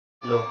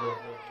लो,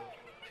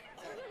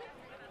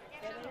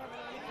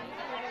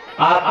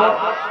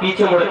 आप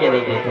पीछे मुड़ के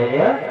नहीं देखेंगे।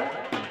 हाँ?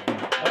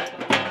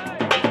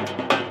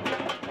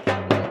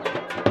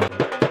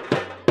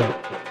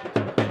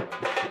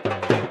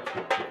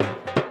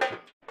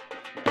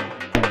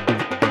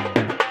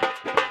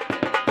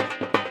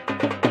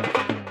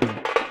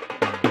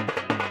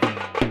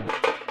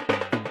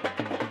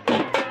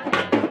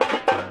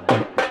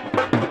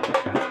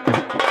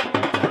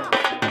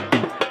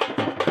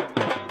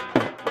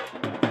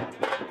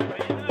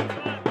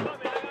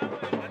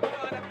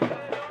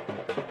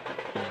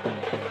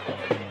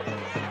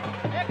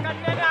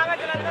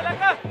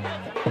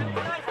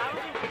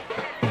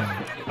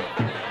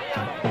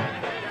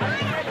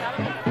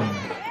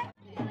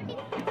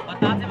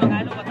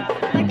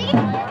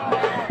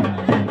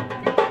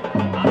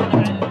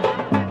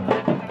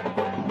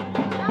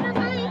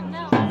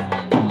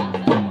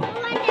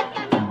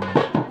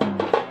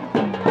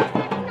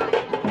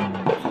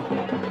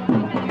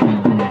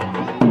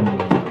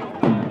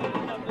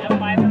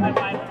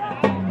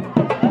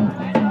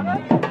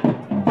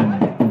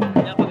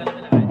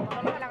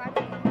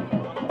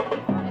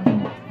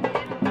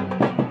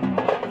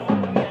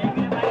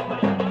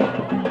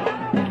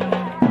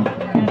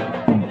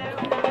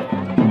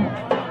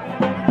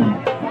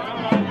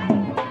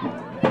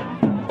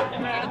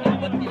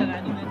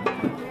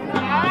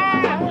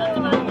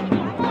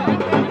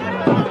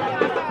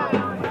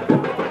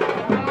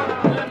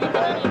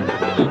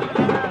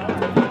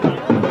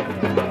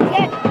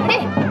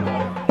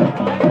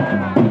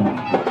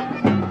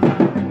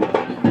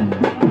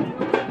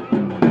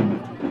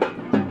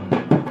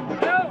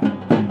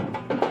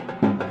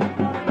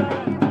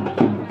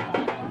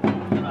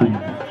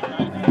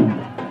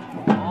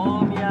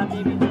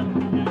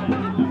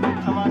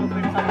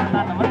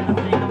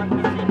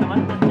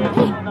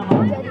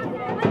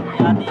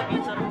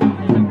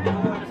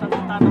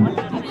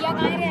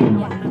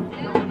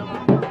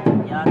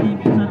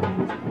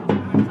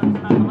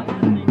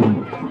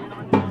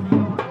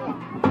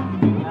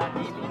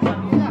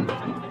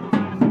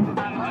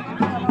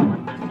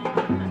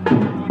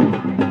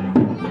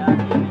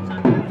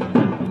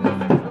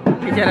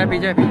 पीछे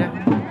पीछे पीछे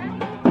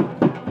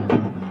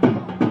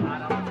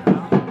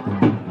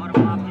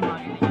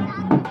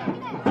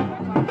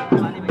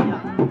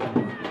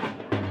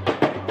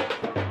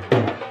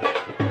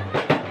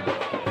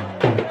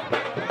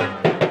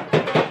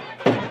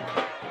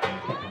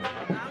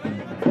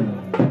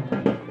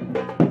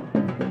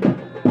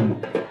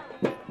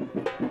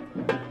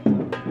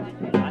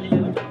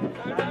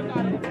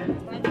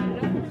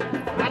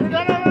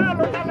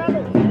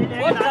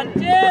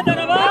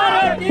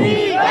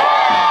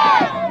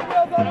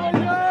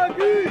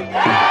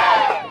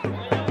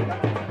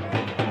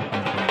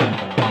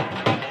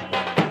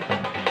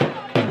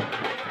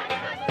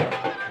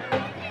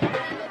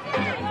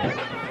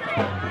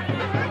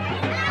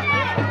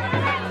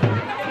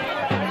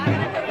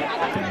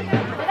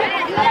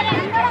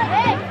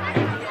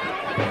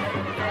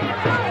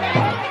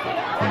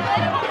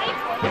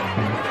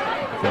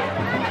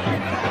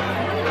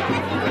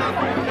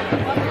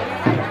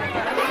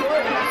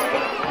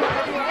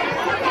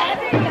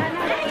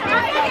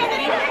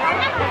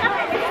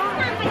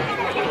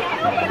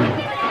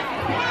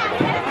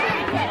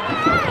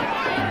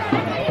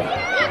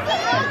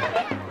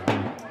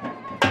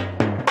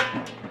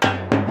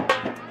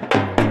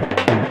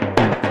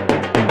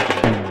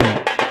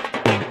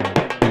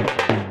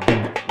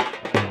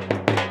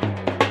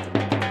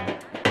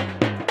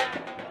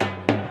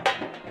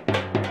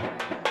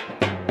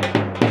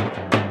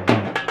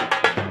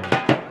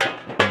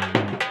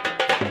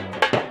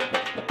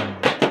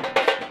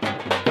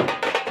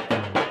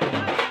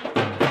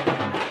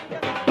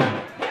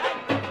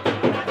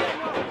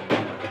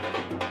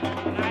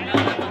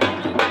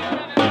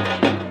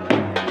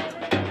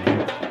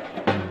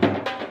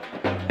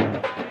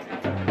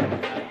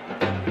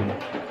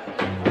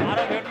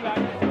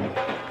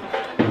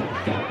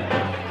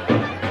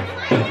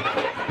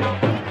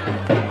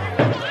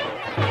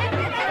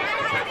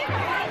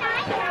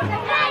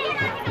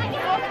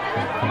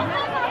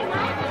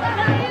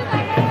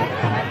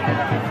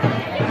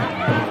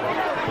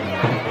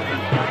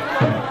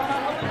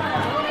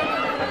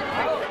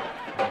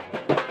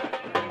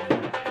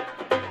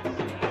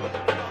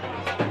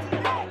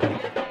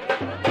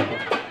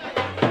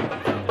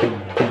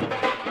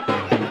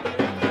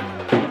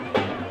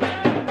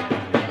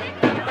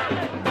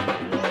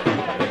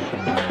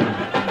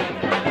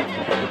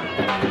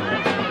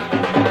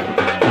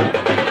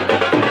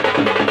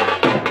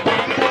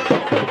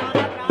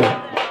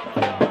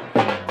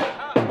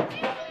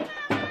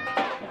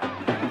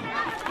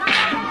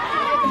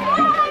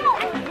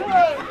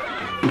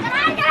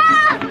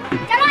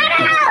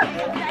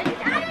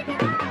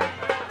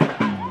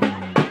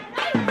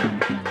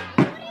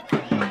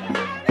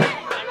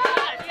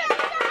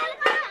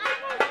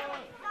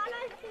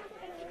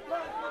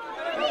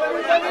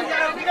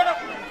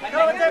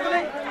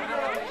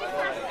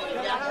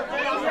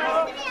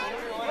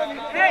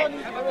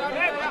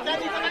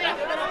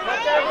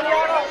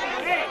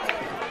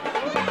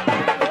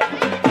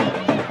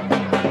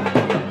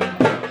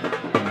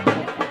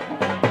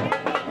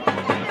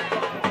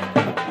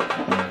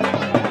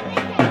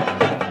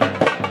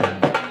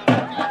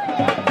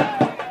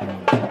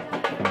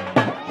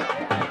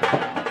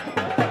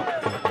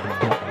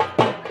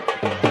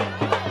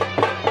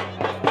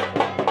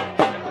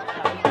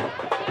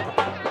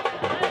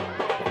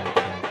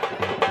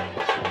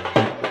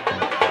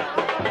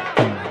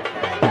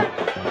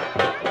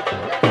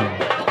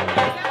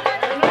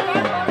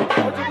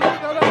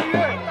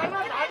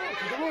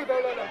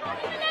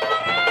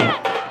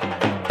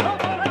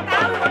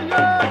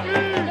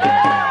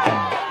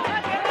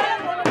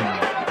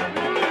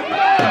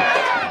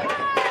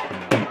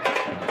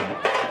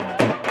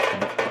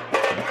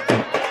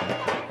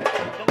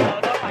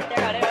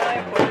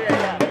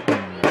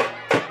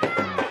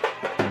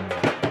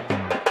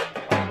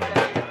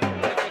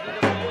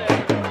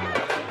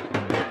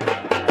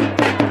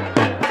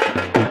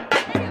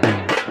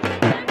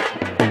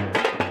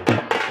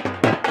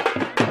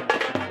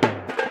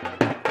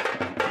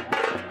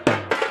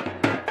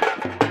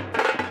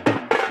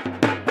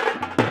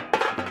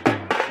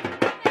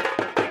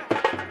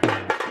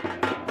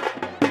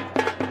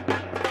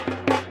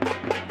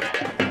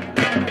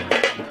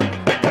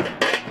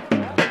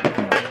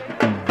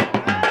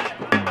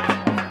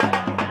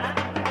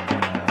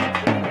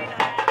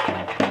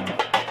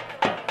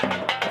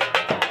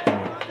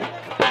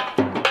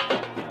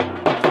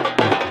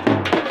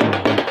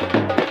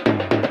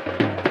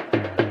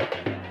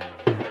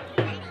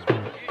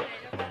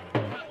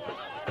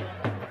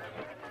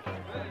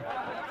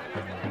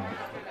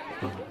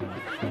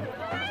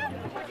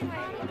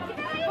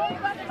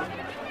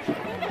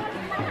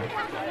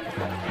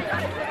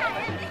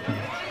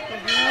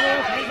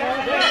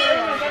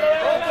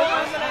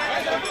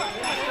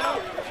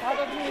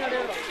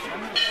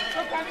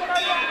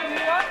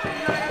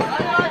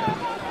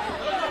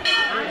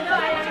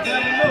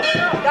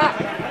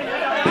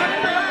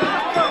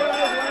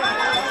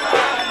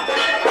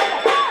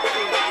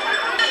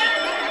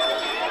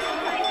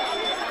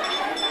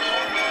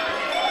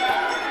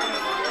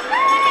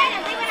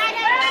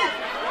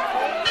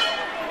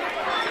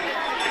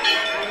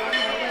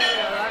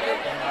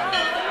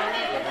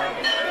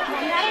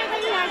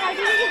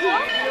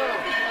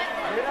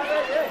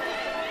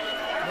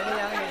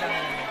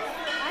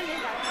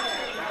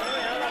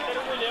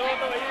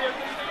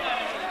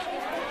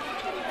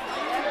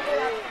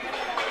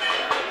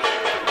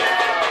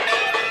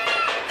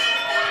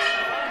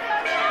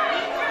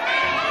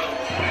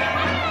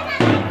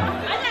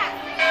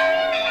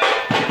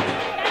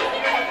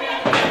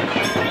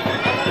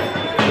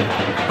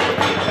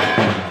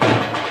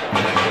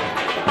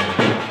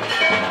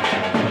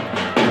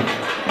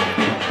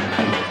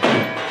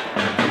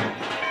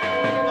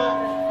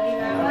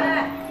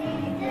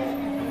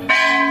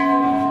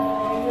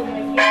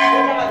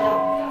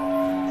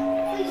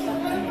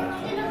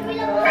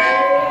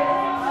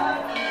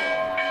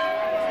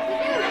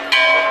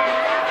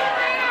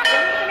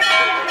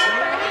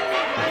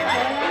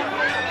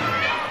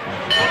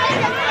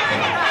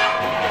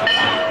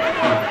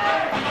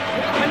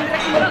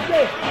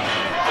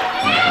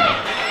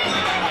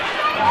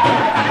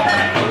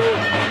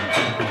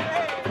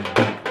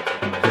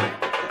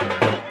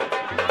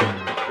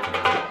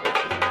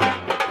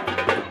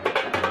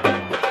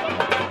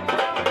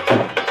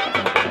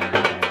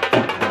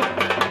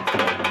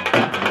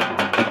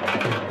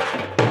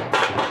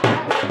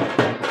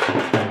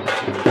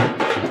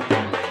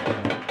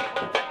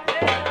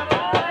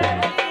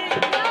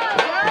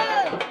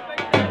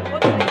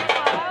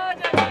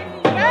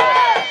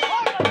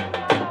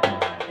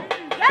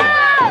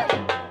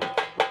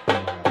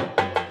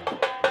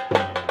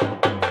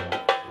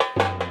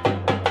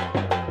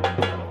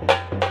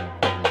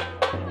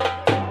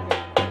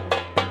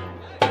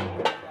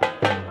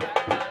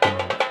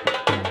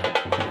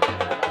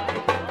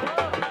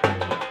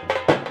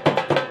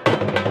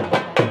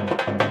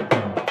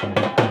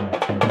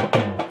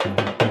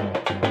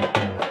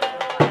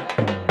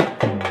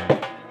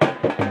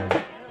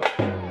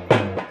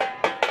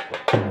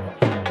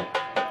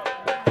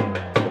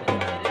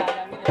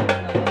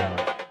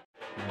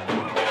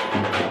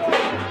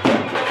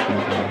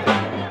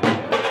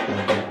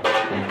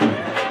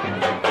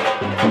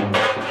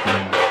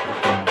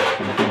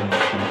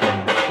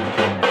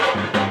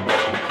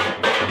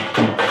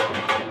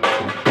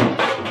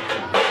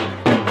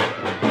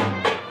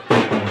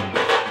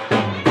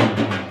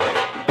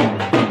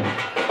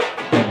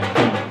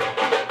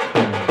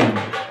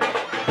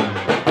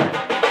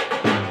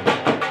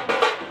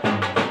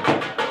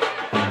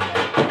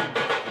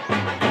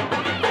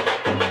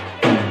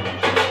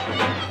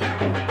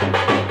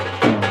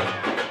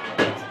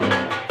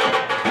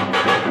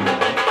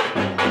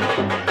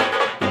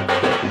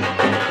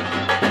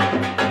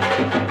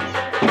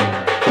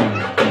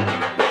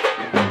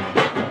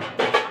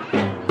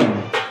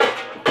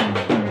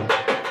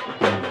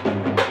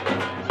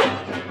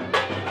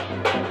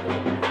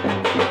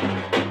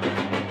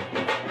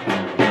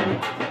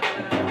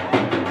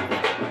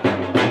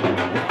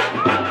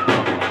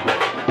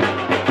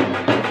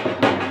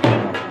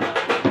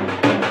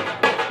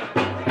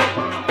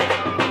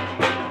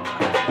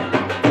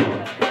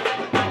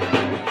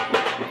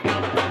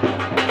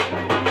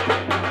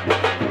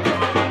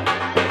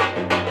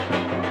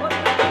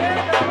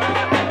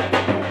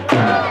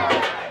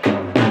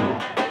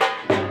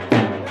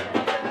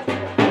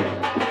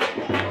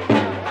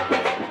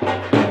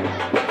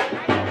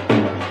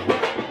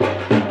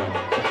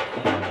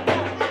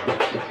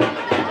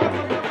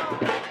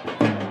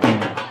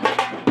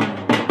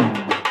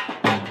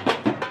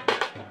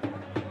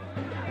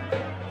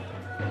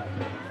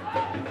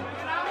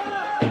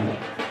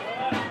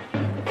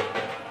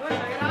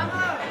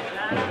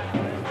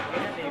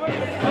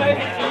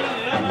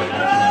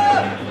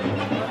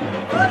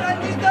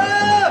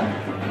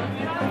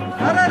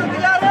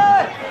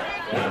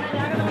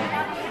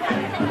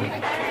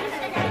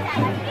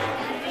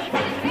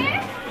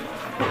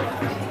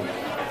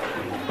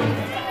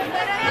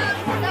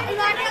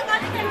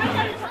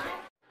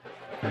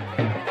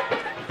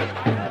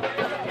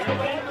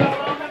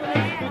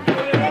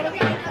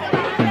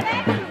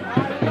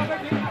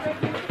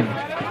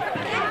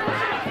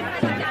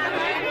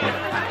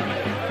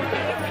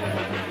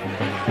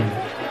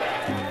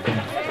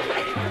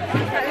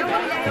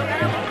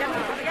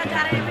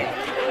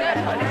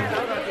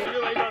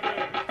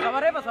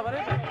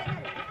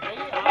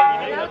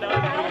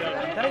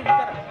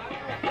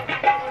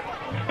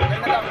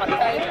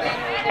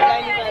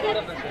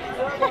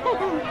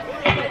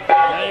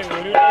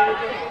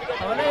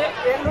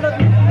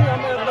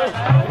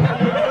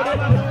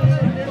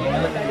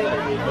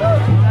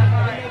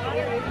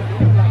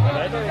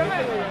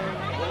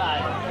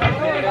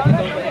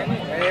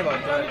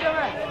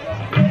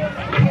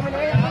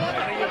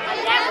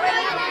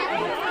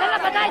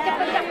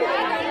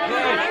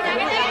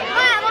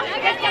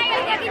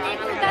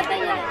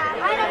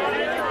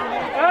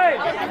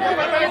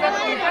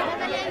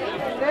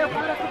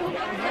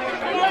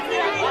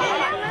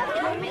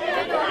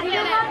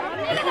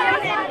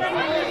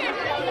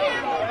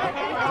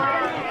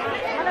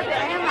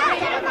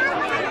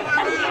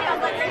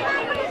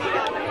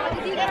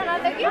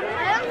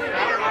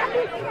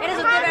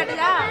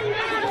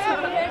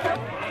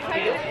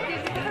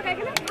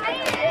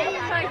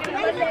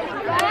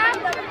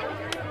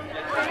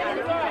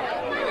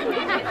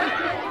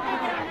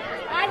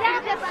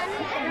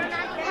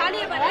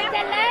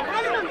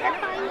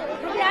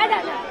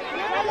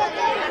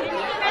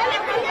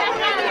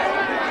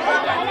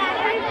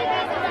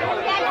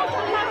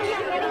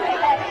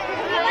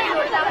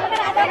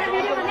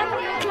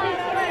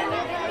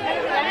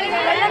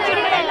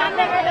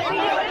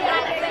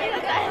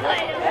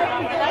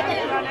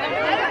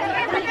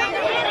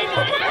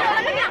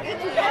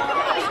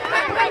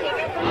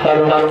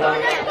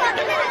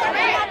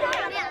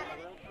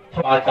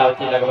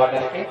चावची लगवा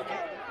करके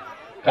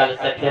कल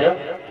से फिर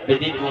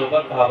विधि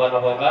पूर्वक हवन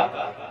होगा।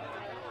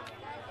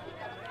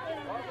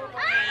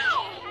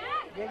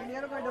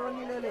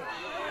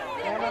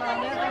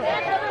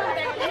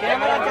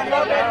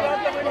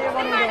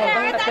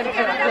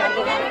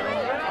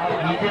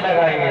 गीते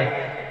लगाएंगे।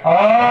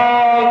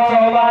 ओम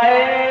सोमाय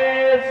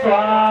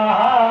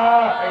स्वाहा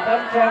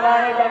एकदम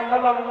सोमाय दम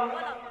नमः।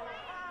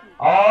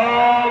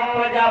 ओम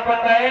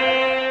प्रजापतये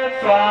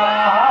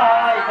स्वाहा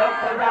एकदम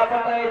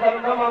प्रजापतये दम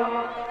नमः।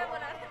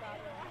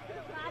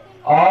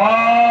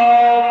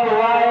 ओम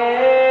वाय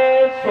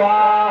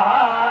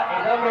स्वाहा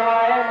एकदम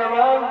वाय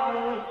नमः।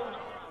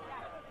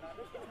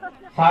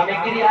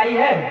 सामग्री आई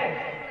है।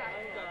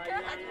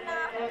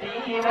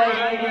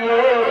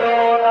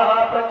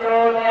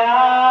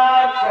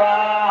 प्रचोदयात्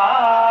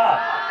स्वाहा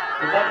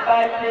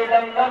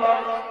एकदम नमः।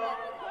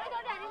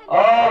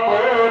 ओम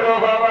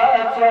भूर्भुवः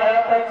स्वः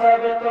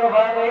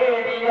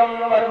तत्सवितुर्वरेण्यं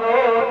भर्गो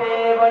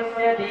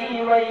देवस्य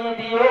धीमहि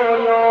धियो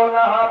यो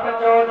नः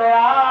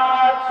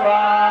प्रचोदयात्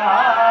स्वाहा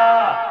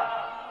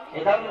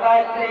इदं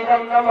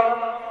गायत्रीदं नमः।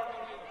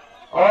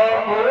 ओम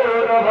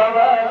भूर्भुवः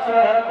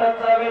स्वः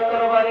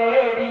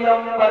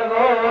तत्सवितुर्वरेण्यं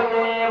भर्गो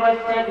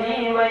देवस्य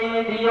धीमहि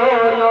धियो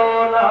यो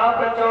नः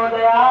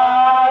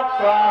प्रचोदयात्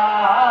स्वाहा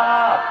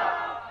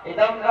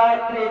इदं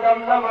गायत्रीदं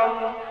नमः।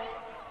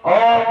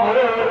 ओम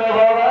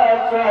भूर्भुवः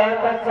स्वः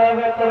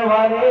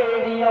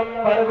तत्सवितुर्वरेण्यं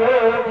भर्गो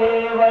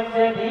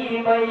देवस्य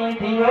धीमहि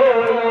धियो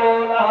यो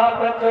नः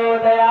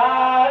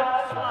प्रचोदयात्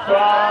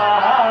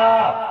स्वाहा।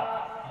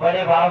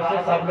 बड़े भाव से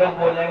सब लोग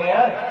बोलेंगे।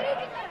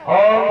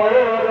 ओम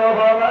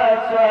भूर्भुवः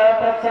स्वः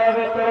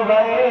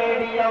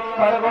तत्सवितुर्वरेण्यं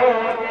भर्गो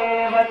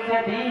देवस्य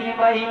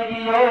धीमहि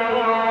धियो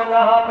यो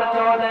नः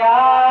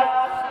प्रचोदयात्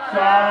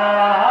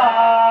स्वाहा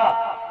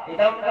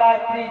इदं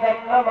गायत्रीदं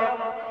नमः।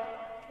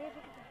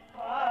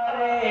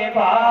 हमारे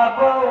पाप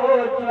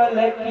उज्ज्वल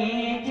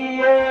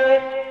कीजिए,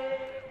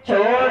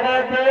 छोड़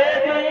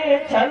दे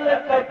छल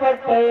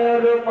कपट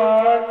और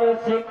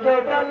मानसिक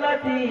बल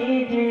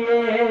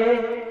दीजिए।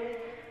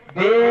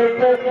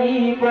 वेद की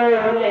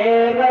बोले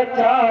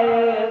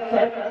रचाए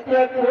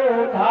सत्य को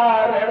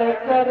धारण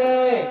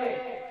करे,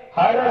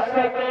 हर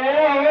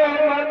समय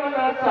मन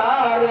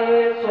सारे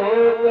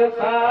शोक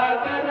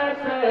सागर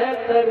से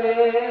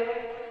तरे।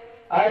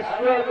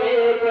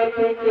 अश्वमेध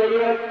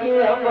यज्ञ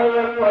हम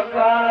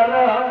उपकार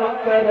हम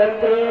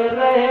करते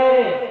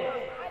रहे,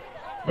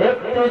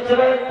 नित्य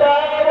श्रद्धा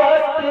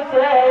भक्ति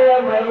से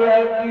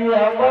यज्ञ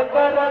हम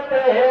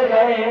करते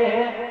रहे।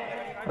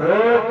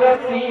 रोग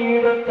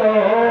पीड़ित हो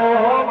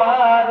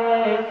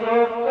हमारे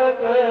सुख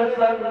के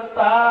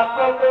संताप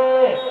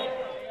में,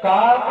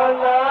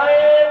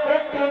 कामनाएं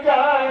मिट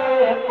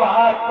जाए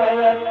पाप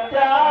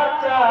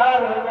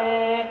अत्याचार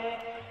में।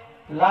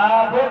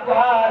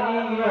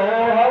 लाभकारी हो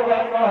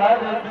हवन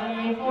हर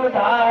जीव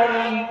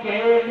धारी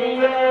के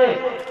लिए,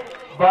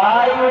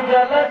 वायु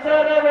जल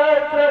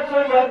सर्वत्र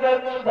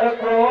सुगंध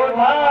को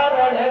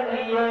धारण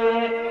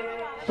किए।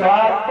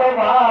 स्वार्थ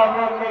भाव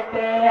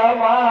मिटे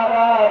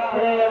हमारा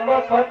प्रेम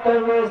पथ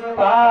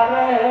विस्तार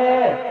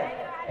है।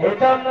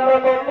 इदम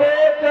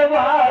एक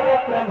बार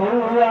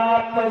प्रभु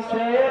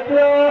आपसे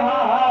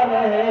व्यवहार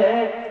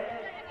है।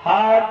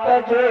 हाथ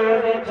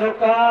जोड़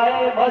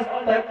झुकाए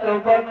मस्तक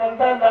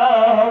वंदना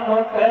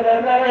हम कर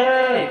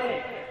रहे।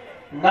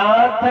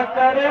 नाथ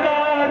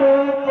करुणा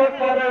रूप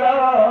करुणा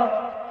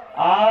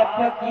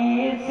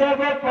आपकी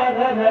सब पर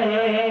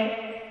रहे,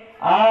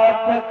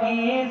 आपकी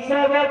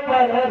सब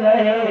पर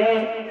रहे।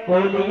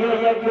 बोलिए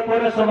यज्ञ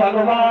पुरुष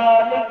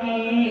भगवान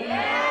की।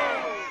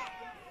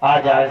 आ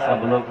जाए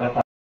सब लोग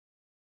कथा।